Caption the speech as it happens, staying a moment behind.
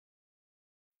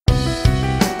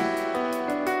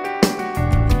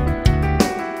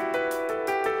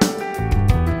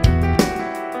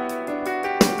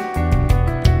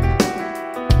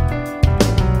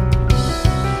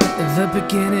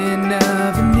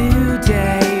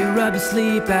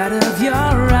sleep out of your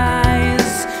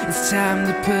eyes. It's time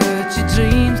to put your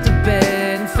dreams to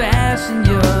bed and fashion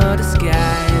your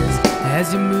disguise.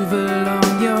 As you move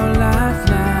along your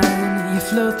lifeline, you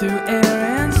flow through air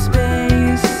and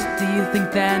space. Do you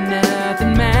think that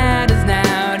nothing matters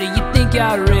now? Do you think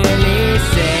you're really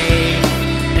safe?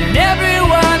 And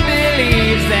everyone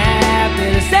believes that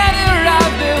the center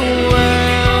of the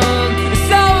world is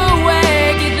so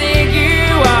awake. You think you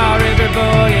are every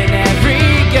boy and every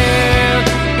girl.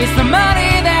 It's the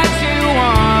money that you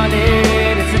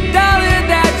wanted, it's the dollar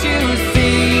that you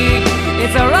seek.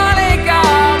 It's ironic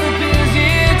all the pills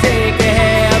you take to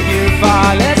help you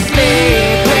fall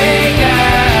asleep. Wake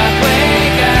up,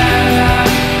 wake up.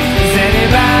 Is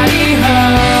anybody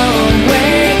home?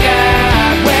 Wake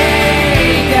up,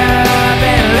 wake up,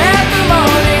 and let the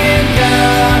morning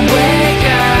come. Wake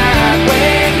up,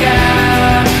 wake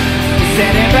up. Is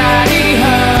anybody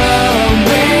home?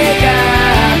 Wake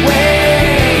up,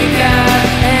 wake up,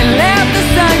 and let the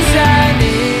sun shine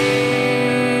in.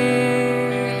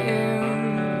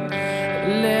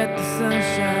 Let the sun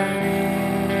shine in.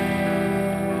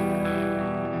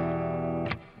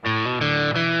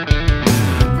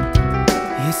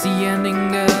 It's the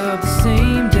ending of the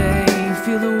same day.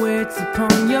 Feel the weights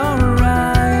upon your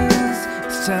eyes.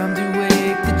 It's time to wake